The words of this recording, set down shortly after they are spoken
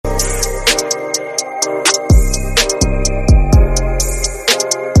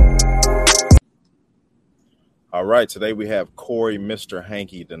All right, today we have Corey, Mr.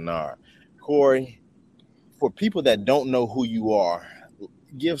 Hanky Denar. Corey, for people that don't know who you are,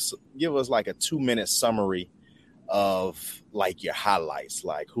 give us like a 2-minute summary of like your highlights,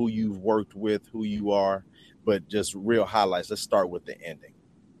 like who you've worked with, who you are, but just real highlights. Let's start with the ending.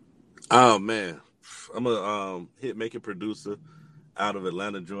 Oh man, I'm a Hitmaker producer out of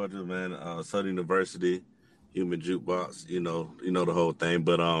Atlanta, Georgia, man. Southern University, Human Jukebox, you know the whole thing.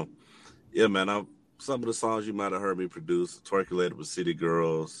 But yeah, man, some of the songs you might have heard me produce: "Twerkulated with City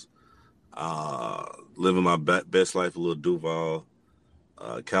Girls," "Living My Best Life" with Lil Duval,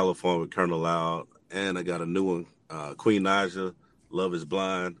 "California" with Colonel Loud, and I got a new one, Queen Naja, "Love Is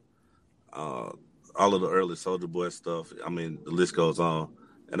Blind." Uh, all of the early Soldier Boy stuff. I mean, the list goes on.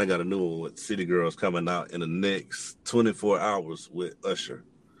 And I got a new one with City Girls coming out in the next 24 hours with Usher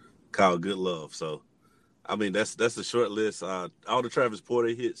called Good Love. So, I mean, that's a short list. All the Travis Porter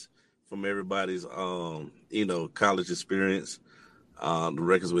hits from everybody's, college experience. The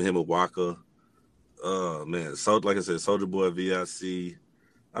records with him and Waka. Man, so like I said, Soldier Boy, VIC.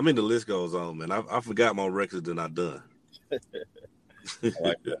 I mean, the list goes on, man. I forgot more records than I done. I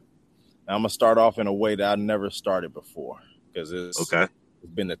like that. Now, I'm gonna start off in a way that I never started before because it's Okay.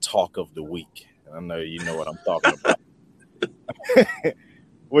 been the talk of the week. And I know you know what I'm talking about.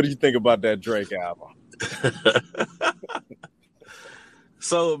 What do you think about that Drake album?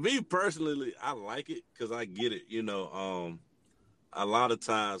 So me personally, I like it because I get it. A lot of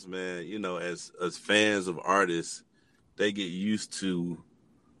times, man, as fans of artists, they get used to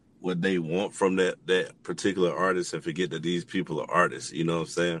what they want from that particular artist and forget that these people are artists. You know what I'm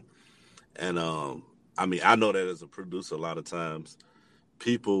saying? And I mean, I know that as a producer, a lot of times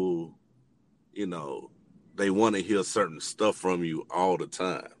people, you know, they want to hear certain stuff from you all the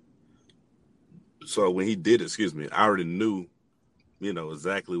time. So when he did it, excuse me, I already knew,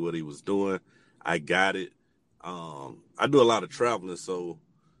 exactly what he was doing. I got it. I do a lot of traveling, so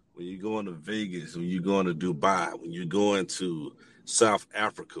when you're going to Vegas, when you're going to Dubai, when you're going to South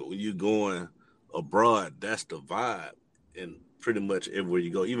Africa, when you're going abroad, that's the vibe. And pretty much everywhere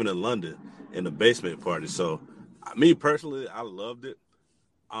you go, even in London, in the basement party. So, me personally, I loved it.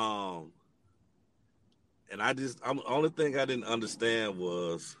 Um, and the only thing I didn't understand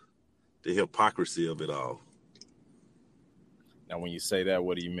was the hypocrisy of it all. Now, when you say that,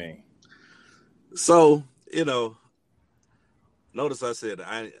 what do you mean? So, notice I said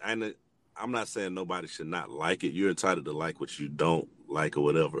I'm not saying nobody should not like it. You're entitled to like what you don't like or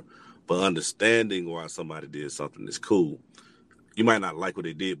whatever. But understanding why somebody did something is cool. You might not like what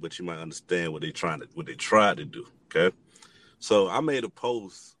they did, but you might understand what they tried to do. Okay. So I made a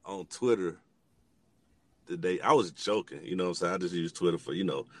post on Twitter today. I was joking, you know what I'm saying? I just use Twitter for,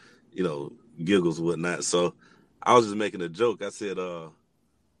 giggles and whatnot. So I was just making a joke. I said, the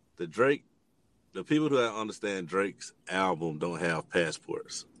Drake, the people who don't understand Drake's album don't have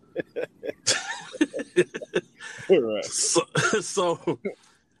passports. Right. So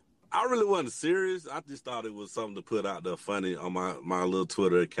I really wasn't serious. I just thought it was something to put out there funny on my little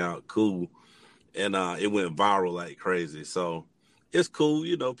Twitter account. Cool. And it went viral like crazy. So it's cool.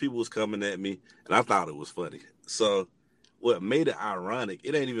 People was coming at me, and I thought it was funny. So what made it ironic,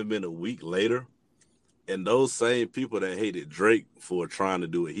 it ain't even been a week later, and those same people that hated Drake for trying to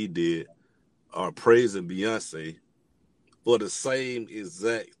do what he did are praising Beyonce for the same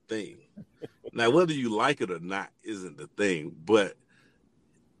exact thing. Now, whether you like it or not isn't the thing, but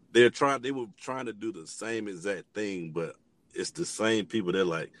they were trying to do the same exact thing, but it's the same people that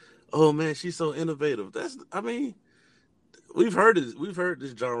like, oh man, she's so innovative. I mean, we've heard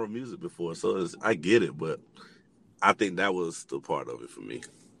this genre of music before, so I get it, but I think that was the part of it for me.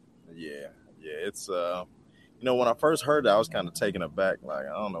 Yeah, yeah. It's when I first heard that, I was kind of taken aback. Like, I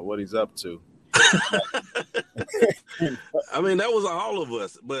don't know what he's up to. I mean, that was all of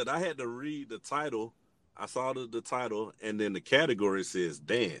us, but I had to read the title. I saw the title, and then the category says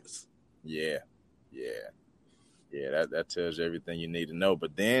dance. Yeah, yeah, yeah. That tells you everything you need to know.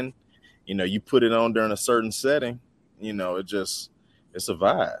 But then, you put it on during a certain setting. It's a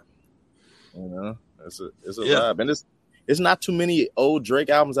vibe. It's a Yeah, vibe, and it's not too many old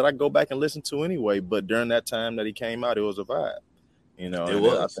Drake albums that I go back and listen to anyway. But during that time that he came out, it was a vibe. And it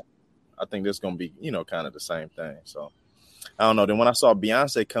was. I think this gonna be kind of the same thing. So I don't know. Then when I saw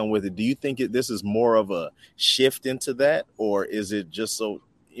Beyonce come with it, do you think this is more of a shift into that, or is it just so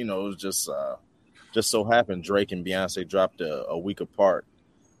it was just so happened Drake and Beyonce dropped a week apart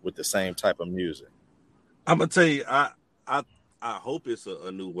with the same type of music? I'm gonna tell you, I I hope it's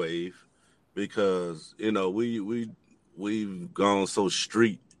a new wave because we've gone so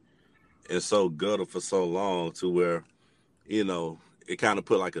street and so gutter for so long to where you know it kind of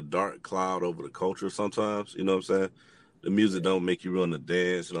put like a dark cloud over the culture sometimes. You know what I'm saying? The music don't make you want to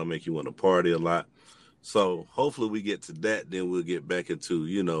dance, it don't make you want to party a lot. So hopefully we get to that, then we'll get back into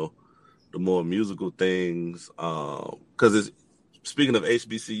the more musical things. Because it's speaking of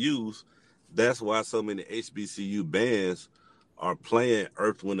HBCUs, that's why so many HBCU bands are playing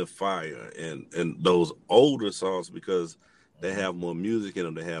Earth, Wind, and Fire and those older songs because they have more music in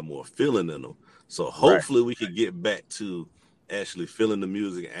them, they have more feeling in them. So Right. hopefully we could get back to actually feeling the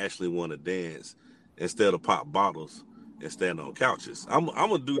music and actually want to dance instead of pop bottles and stand on couches. I'm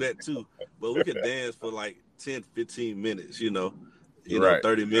gonna do that too, but we could dance for like 10, 15 minutes, Right.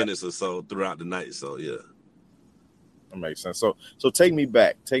 30 minutes or so throughout the night. So yeah. That makes sense. So take me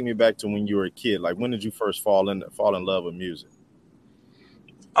back. Take me back to when you were a kid. Like, when did you first fall in love with music?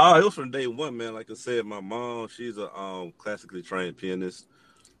 Oh, it was from day one, man. Like I said, my mom, she's a classically trained pianist.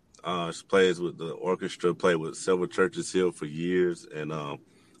 She plays with the orchestra, played with several churches here for years, and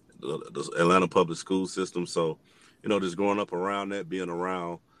the Atlanta public school system. So, just growing up around that, being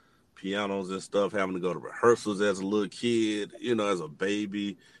around pianos and stuff, having to go to rehearsals as a little kid, as a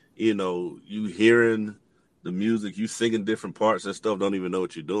baby, you hearing the music, you singing different parts and stuff, don't even know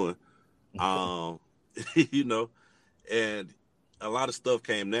what you're doing. Um, you know, and a lot of stuff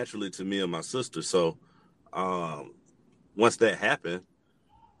came naturally to me and my sister. So um, once that happened,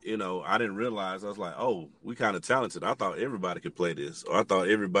 I didn't realize. I was like, oh, we kind of talented. I thought everybody could play this, or I thought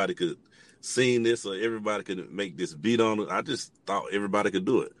everybody could sing this, or everybody could make this beat on it. I just thought everybody could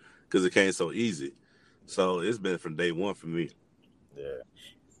do it because it came so easy. So it's been from day one for me. Yeah.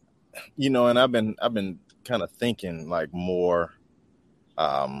 And I've been kind of thinking like more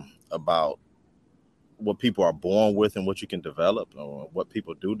about what people are born with and what you can develop or what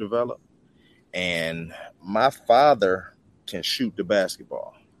people do develop. And my father can shoot the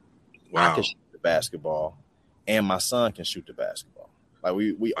basketball. I can Wow. shoot the basketball, and my son can shoot the basketball. Like,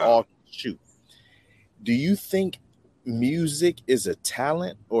 we Wow. all can shoot. Do you think music is a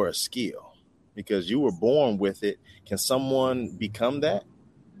talent or a skill? Because you were born with it. Can someone become that?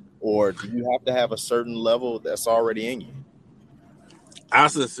 Or do you have to have a certain level that's already in you? I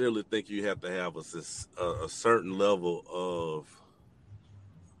sincerely think you have to have a certain level of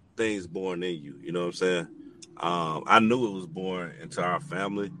things born in you. You know what I'm saying? I knew it was born into our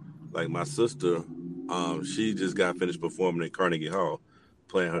family. Like my sister, she just got finished performing at Carnegie Hall,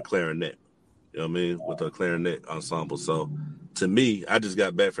 playing her clarinet. You know what I mean? With her clarinet ensemble. So to me, I just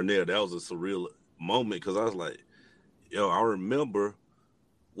got back from there. That was a surreal moment because I was like, yo, I remember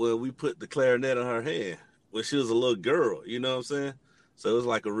when we put the clarinet in her hand when she was a little girl. You know what I'm saying? So it was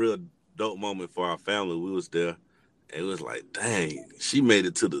like a real dope moment for our family. We was there. And it was like, dang, she made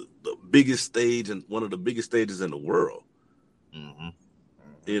it to the biggest stage and one of the biggest stages in the world, Mm-hmm.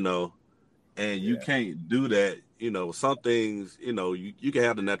 you know, and you Yeah, can't do that. Some things, you can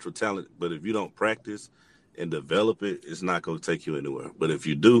have the natural talent, but if you don't practice and develop it, it's not going to take you anywhere. But if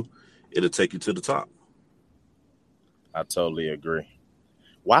you do, it'll take you to the top. I totally agree.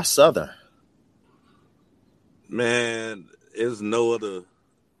 Why Southern? Man, there's no other.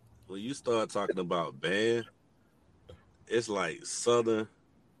 When you start talking about band, it's like Southern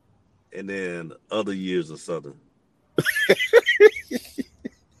and then other years of Southern.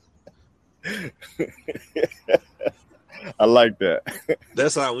 I like that.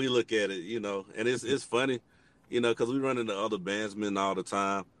 That's how we look at it, and it's funny, because we run into other bandsmen all the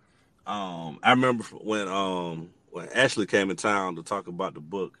time. I remember when Ashley came in town to talk about the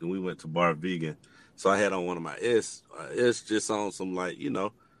book, and we went to Bar Vegan. So I had on one of my S just on some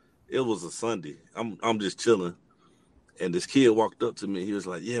it was a Sunday. I'm just chilling, and this kid walked up to me. He was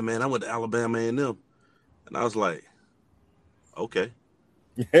like, "Yeah, man, I went to Alabama A&M," and I was like, "Okay,"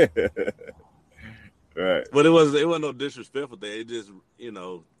 Right. but it wasn't no disrespectful thing. It just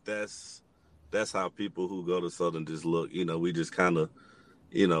that's how people who go to Southern just look. We just kind of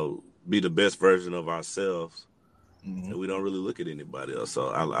be the best version of ourselves, Mm-hmm. and we don't really look at anybody else. So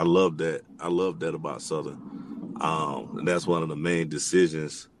I love that. I love that about Southern, and that's one of the main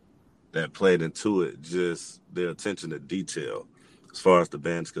decisions that played into it. Just their attention to detail, as far as the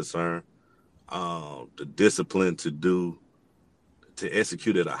band's concerned, the discipline to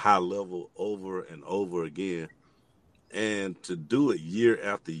execute at a high level over and over again, and to do it year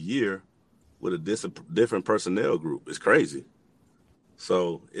after year with a different personnel group is crazy.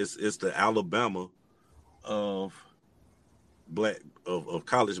 So it's the Alabama of black of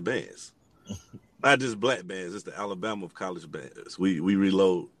college bands. Not just black bands, it's the Alabama of college bands. We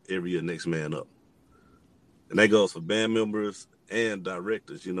reload every year, next man up. And that goes for band members and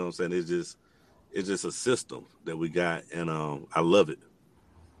directors, you know what I'm saying? It's just a system that we got, and I love it.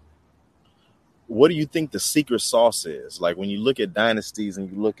 what do you think the secret sauce is? Like when you look at dynasties and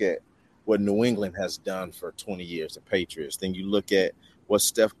you look at what New England has done for 20 years, the Patriots, then you look at what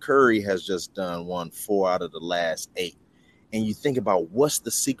Steph Curry has just done, won 4 out of the last 8, and you think about what's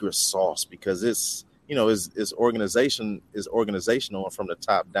the secret sauce, because it's, is organization is organizational and from the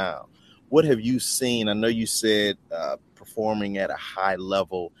top down. What have you seen? I know you said performing at a high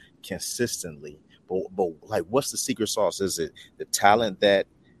level consistently, but like, what's the secret sauce? Is it the talent that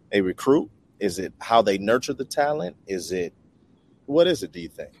they recruit? Is it how they nurture the talent? Is it, what is it, do you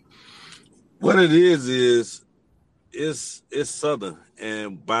think? What it is it's Southern,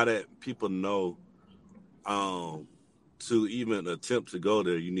 and by that people know, um, to even attempt to go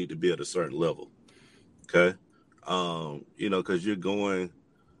there, you need to be at a certain level. Okay, because you're going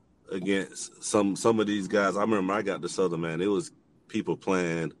against some of these guys. I remember I got to Southern, man. It was people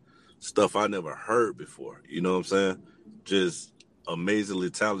playing stuff I never heard before. You know what I'm saying? Just amazingly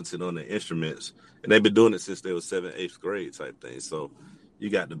talented on the instruments, and they've been doing it since they were 7th, 8th grade type thing. So you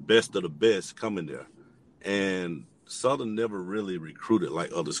got the best of the best coming there, and Southern never really recruited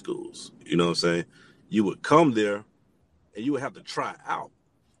like other schools. You know what I'm saying? You would come there and you would have to try out,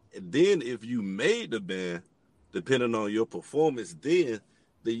 and then if you made the band, depending on your performance, then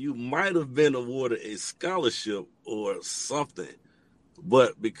you might have been awarded a scholarship or something.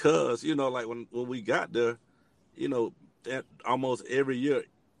 But because, like when we got there, that almost every year,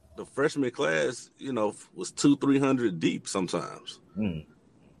 the freshman class, was 200-300 deep sometimes. Mm.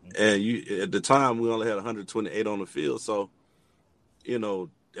 And at the time we only had 128 on the field. So, that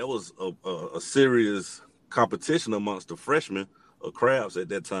was a serious competition amongst the freshmen or crabs at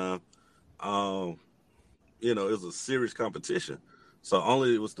that time. Um, it was a serious competition. So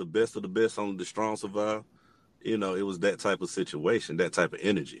only it was the best of the best, only the strong survive. It was that type of situation, that type of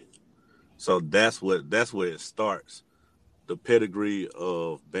energy. So that's where it starts. The pedigree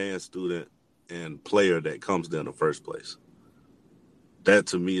of band student and player that comes there in the first place. That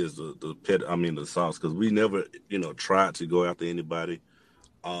to me is the sauce, because we never, tried to go after anybody,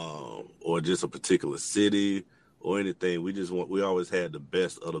 or just a particular city or anything. We always had the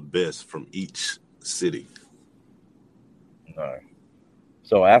best of the best from each city. All right.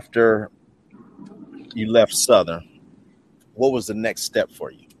 So after you left Southern, what was the next step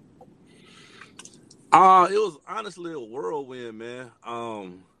for you? It was honestly a whirlwind, man.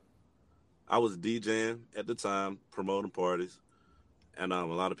 I was DJing at the time, promoting parties, and a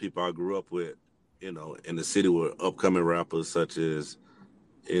lot of people I grew up with, in the city were upcoming rappers such as,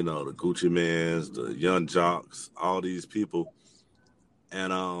 the Gucci Mans, the Young Jocks, all these people,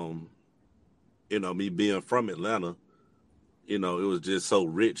 and me being from Atlanta, it was just so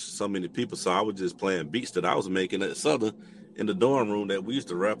rich, so many people. So I was just playing beats that I was making at Southern in the dorm room that we used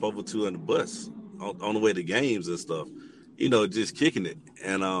to rap over to on the bus on the way to games and stuff. Just kicking it.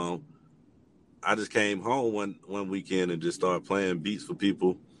 And I just came home one weekend and just started playing beats for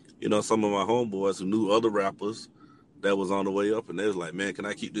people. Some of my homeboys who knew other rappers that was on the way up, and they was like, "Man, can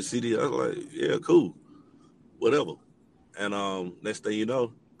I keep this CD?" I was like, "Yeah, cool, whatever." And next thing you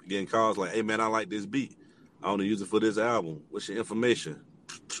know, getting calls like, "Hey, man, I like this beat. I want to use it for this album. What's your information?"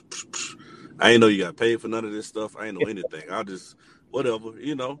 I ain't know you got paid for none of this stuff. I ain't know anything. I just whatever.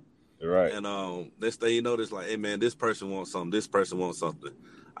 Right. And next thing you know, it's like, "Hey, man, this person wants something. This person wants something."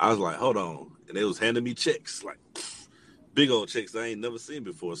 I was like, "Hold on," and they was handing me checks, like big old checks I ain't never seen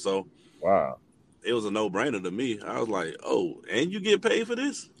before. So Wow. it was a no brainer to me. I was like, "Oh, and you get paid for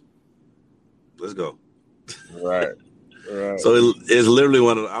this? Let's go." Right. Right. So it's literally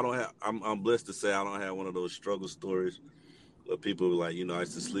one of I don't have. I'm blessed to say I don't have one of those struggle stories where people were like, I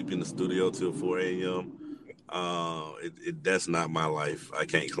used to sleep in the studio till 4 a.m. That's not my life. I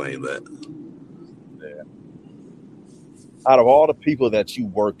can't claim that. Yeah. Out of all the people that you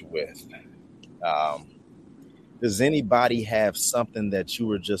worked with, um, does anybody have something that you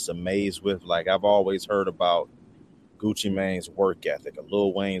were just amazed with? Like, I've always heard about Gucci Mane's work ethic, or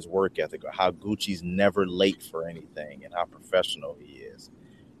Lil Wayne's work ethic, or how Gucci's never late for anything and how professional he is.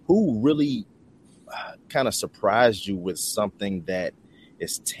 Who really kind of surprised you with something that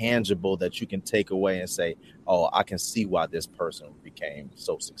is tangible that you can take away and say, "Oh, I can see why this person became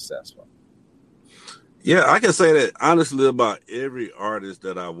so successful"? Yeah, I can say that honestly about every artist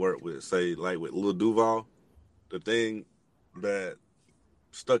that I work with. Say like with Lil Duval, the thing that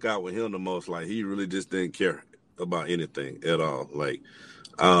stuck out with him the most, like he really just didn't care about anything at all. Like,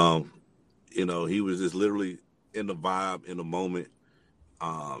 um, he was just literally in the vibe, in the moment.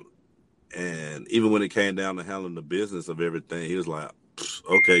 Um, and even when it came down to handling the business of everything, he was like,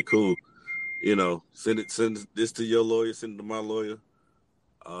 "Okay, cool. Send this to your lawyer, send it to my lawyer.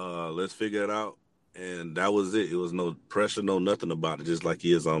 Let's figure it out." And that was it. It was no pressure, no nothing about it, just like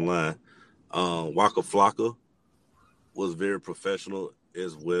he is online. Waka Flocka was very professional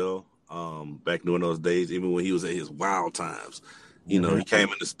as well. Back during those days, even when he was at his wild times, he came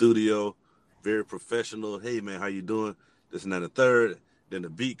in the studio, very professional. Hey man, how you doing? This and that, and the third. Then the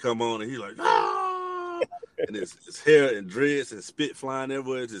beat come on, and he's like, ah, and his hair and dreads and spit flying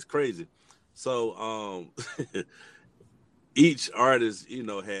everywhere. It's just crazy. So each artist,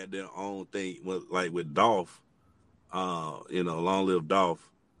 had their own thing. Like with Dolph, Long Live Dolph.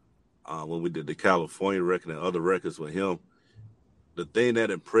 When we did the California record and other records with him, the thing that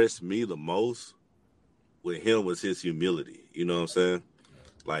impressed me the most with him was his humility. You know what I'm saying?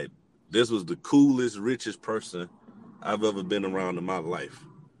 Like, this was the coolest, richest person I've ever been around in my life.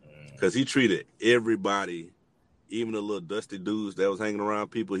 Because he treated everybody, even the little dusty dudes that was hanging around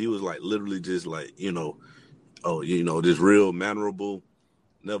people, he was like literally just like, just real mannerable,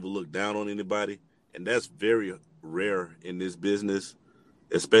 never looked down on anybody. And that's very rare in this business,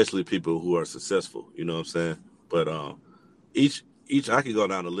 especially people who are successful. You know what I'm saying? But each I could go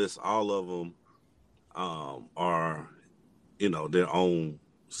down the list. All of them are, their own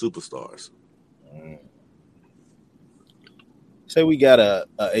superstars. Say we got a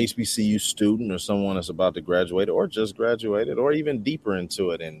HBCU student or someone that's about to graduate or just graduated or even deeper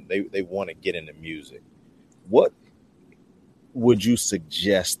into it, and they want to get into music. What would you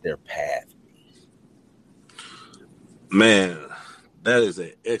suggest their path be? Man, that is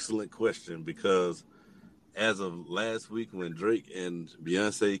an excellent question, because as of last week when Drake and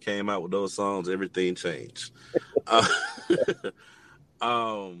Beyonce came out with those songs, everything changed. Uh,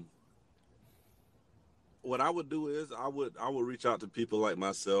 what I would do is I would reach out to people like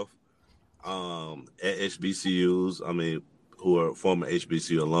myself at HBCUs. I mean, who are former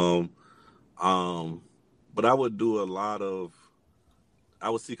HBCU alum. But I would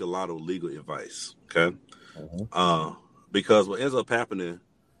seek a lot of legal advice. Okay, because what ends up happening,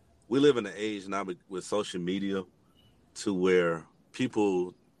 we live in an age now with social media to where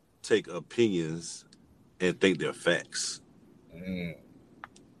people take opinions and think they're facts. And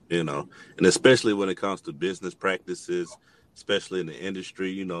especially when it comes to business practices, especially in the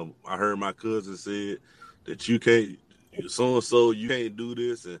industry. I heard my cousin said that you can't, so and so, you can't do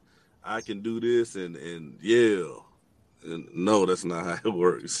this, and I can do this, and yeah, and no, that's not how it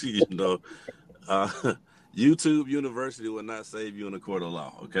works. Uh, YouTube University will not save you in a court of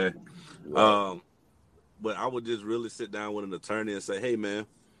law. Okay, Right. but I would just really sit down with an attorney and say, hey man,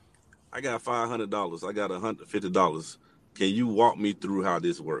 I got $500, I got $150. Can you walk me through how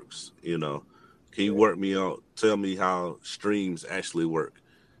this works? Can you work me out? Tell me how streams actually work,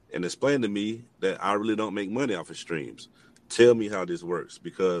 and explain to me that I really don't make money off of streams. Tell me how this works,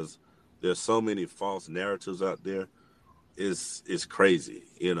 because there's so many false narratives out there. It's crazy,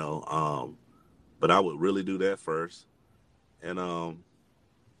 But I would really do that first, and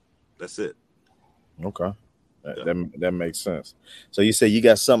that's it. Okay. Yeah. That makes sense. So you say you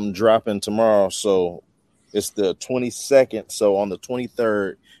got something dropping tomorrow. So it's the 22nd. So on the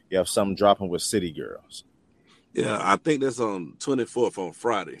 23rd, you have something dropping with City Girls. Yeah, I think that's on 24th on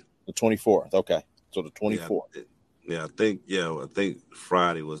Friday. The 24th. Okay. So the Yeah, 24th. I think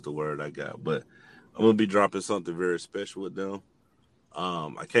Friday was the word I got, but I'm gonna be dropping something very special with them.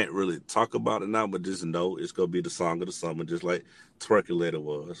 I can't really talk about it now, but just know it's gonna be the song of the summer, just like Twerkulator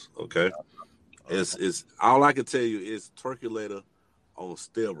was. Okay, it's all I can tell you is Twerkulator on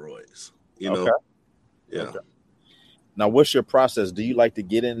steroids. Okay. Yeah. Okay. Now, what's your process? Do you like to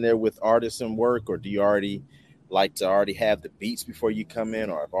get in there with artists and work, or do you already like to already have the beats before you come in,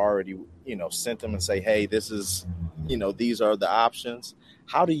 or have already, sent them and say, hey, this is, these are the options?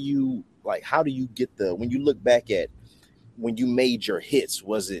 How do you get when you look back at when you made your hits,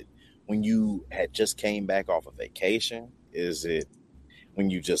 was it when you had just came back off a vacation? Is it when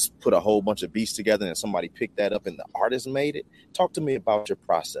you just put a whole bunch of beats together and somebody picked that up and the artist made it? Talk to me about your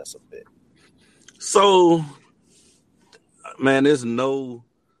process a bit. So, man, there's no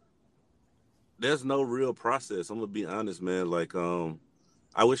real process. I'm gonna be honest, man. Like,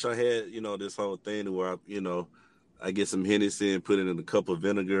 I wish I had, this whole thing where I get some Hennessy and put it in a cup of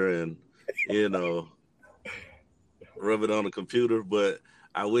vinegar and, you know, rub it on the computer. But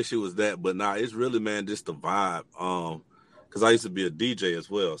I wish it was that. But nah, it's really, man, just the vibe. Because I used to be a DJ as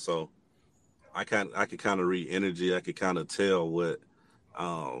well, so I could kind of read energy. I could kind of tell what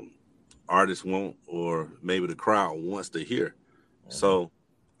um artists want, or maybe the crowd wants to hear. Mhm. So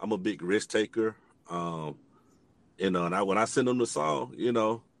I'm a big risk taker. Um, and when I send them the song,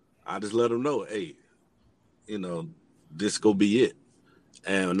 I just let them know, hey, you know, this go be it.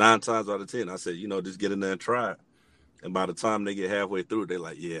 And 9 times out of 10, I said, just get in there and try it. And by the time they get halfway through, they're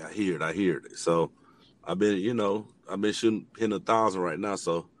like, yeah, I hear it. So I've been shooting, hitting 1,000 right now.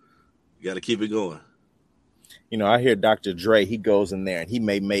 So You got to keep it going. You know, I hear Dr. Dre, he goes in there and he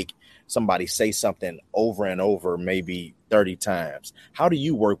may make somebody say something over and over, maybe 30 times. How do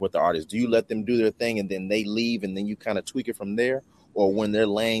you work with the artist? Do you let them do their thing and then they leave and then you kind of tweak it from there? Or when they're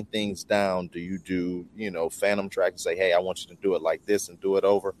laying things down, do you do, phantom track and say, hey, I want you to do it like this and do it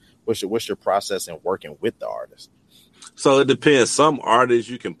over? What's your process in working with the artist? So it depends. Some artists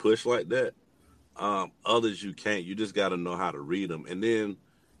you can push like that. Others you can't. You just got to know how to read them. And then,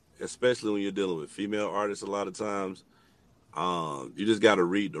 especially when you're dealing with female artists, a lot of times, you just got to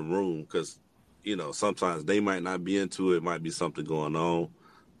read the room because, sometimes they might not be into it. Might be something going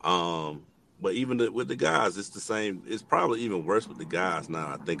on. But even with the guys, it's the same. It's probably even worse with the guys now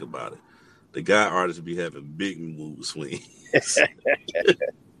I think about it. The guy artists be having big mood swings.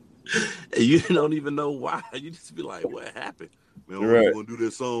 And you don't even know why. You just be like, what happened? Man, I don't want to do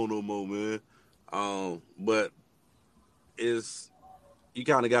that song no more, man. But you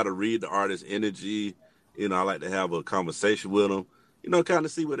kind of got to read the artist's energy. I like to have a conversation with them. Kind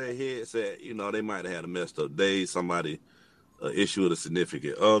of see where their head's at. They might have had a messed up day. Somebody issue with a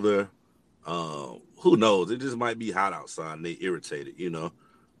significant other. Who knows? It just might be hot outside and they irritated,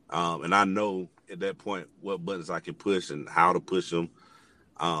 and I know at that point what buttons I can push and how to push them.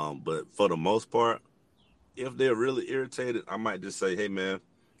 But for the most part, if they're really irritated, I might just say, hey, man,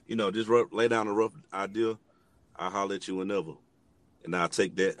 just lay down a rough idea. I'll holler at you whenever. And I'll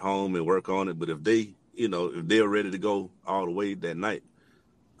take that home and work on it. But if they're ready to go all the way that night,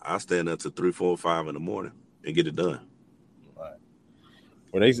 I'll stand up to 3, 4, 5 in the morning and get it done. Right.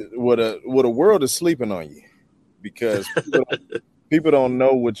 Well, the world is sleeping on you because people don't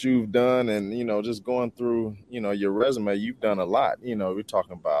know what you've done. And, just going through, your resume, you've done a lot. We're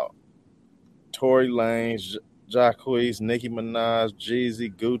talking about Tory Lanez, Jacquees, Nicki Minaj,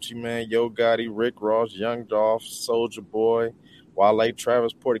 Jeezy, Gucci Mane, Yo Gotti, Rick Ross, Young Dolph, Soulja Boy, Wale,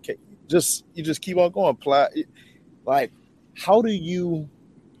 Travis Porter. You just keep on going. Like, how do you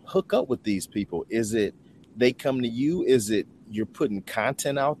hook up with these people? Is it they come to you? Is it you're putting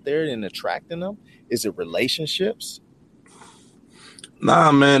content out there and attracting them? Is it relationships?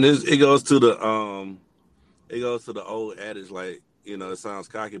 Nah, man, it goes to the old adage, like, it sounds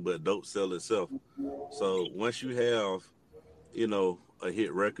cocky, but dope sell itself. So once you have, a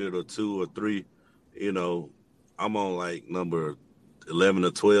hit record or 2 or 3, I'm on like number 11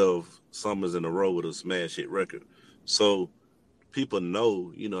 or 12 summers in a row with a smash hit record. So people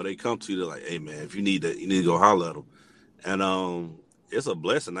know, they come to you, they're like, hey man, if you need that, you need to go holler at them. And it's a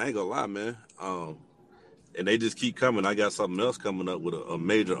blessing. I ain't gonna lie, man. And they just keep coming. I got something else coming up with a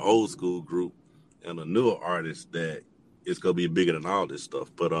major old school group and a newer artist that is gonna be bigger than all this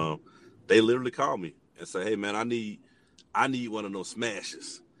stuff. But they literally call me and say, hey man, I need one of those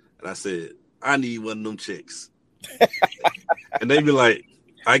smashes. And I said, I need one of them chicks. And they be like,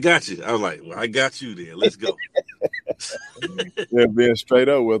 I got you. I was like, well, I got you then. Let's go. Yeah, being straight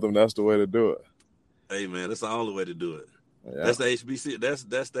up with them, that's the way to do it. Hey man, that's the only way to do it. Yeah. That's the HBC. That's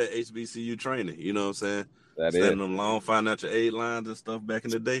that HBCU training. You know what I'm saying? That Standing is. on long financial aid lines and stuff back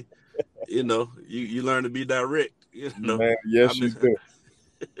in the day. You learn to be direct. Man, yes, you do.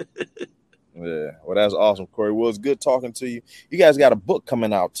 Yeah. Well, that's awesome, Corey. Well, it's good talking to you. You guys got a book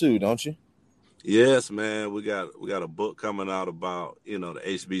coming out too, don't you? Yes, man. We got a book coming out about the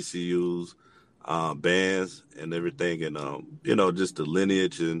HBCUs, bands and everything, and just the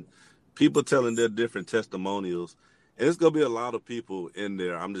lineage and people telling their different testimonials. And it's gonna be a lot of people in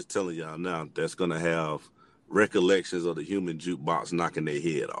there. I'm just telling y'all now that's gonna have recollections of the human jukebox knocking their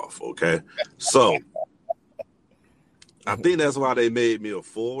head off. Okay, so I think that's why they made me a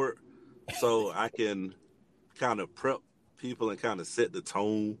forward, so I can kind of prep people and kind of set the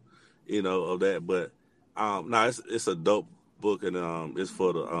tone, of that. But no, it's a dope book, and it's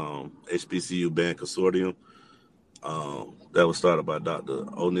for the HBCU Band Consortium. That was started by Dr.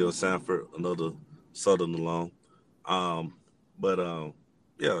 O'Neal Sanford, another Southern alum. Um, but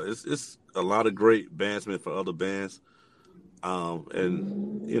yeah, it's a lot of great bandsmen for other bands.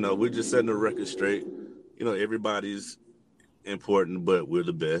 And we're just setting the record straight. Everybody's important, but we're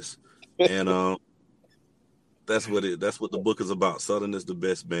the best. And that's what the book is about. Southern is the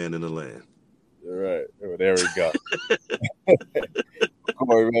best band in the land. Right. Well, there we go.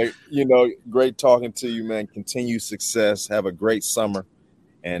 Corey, man, great talking to you, man. Continue success. Have a great summer.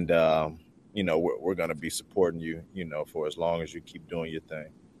 And we're gonna be supporting you, for as long as you keep doing your thing.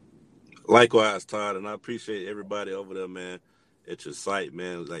 Likewise, Todd, and I appreciate everybody over there, man, at your site,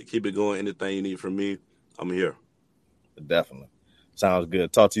 man. Like, keep it going. Anything you need from me, I'm here. Definitely. Sounds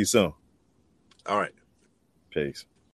good. Talk to you soon. All right. Peace.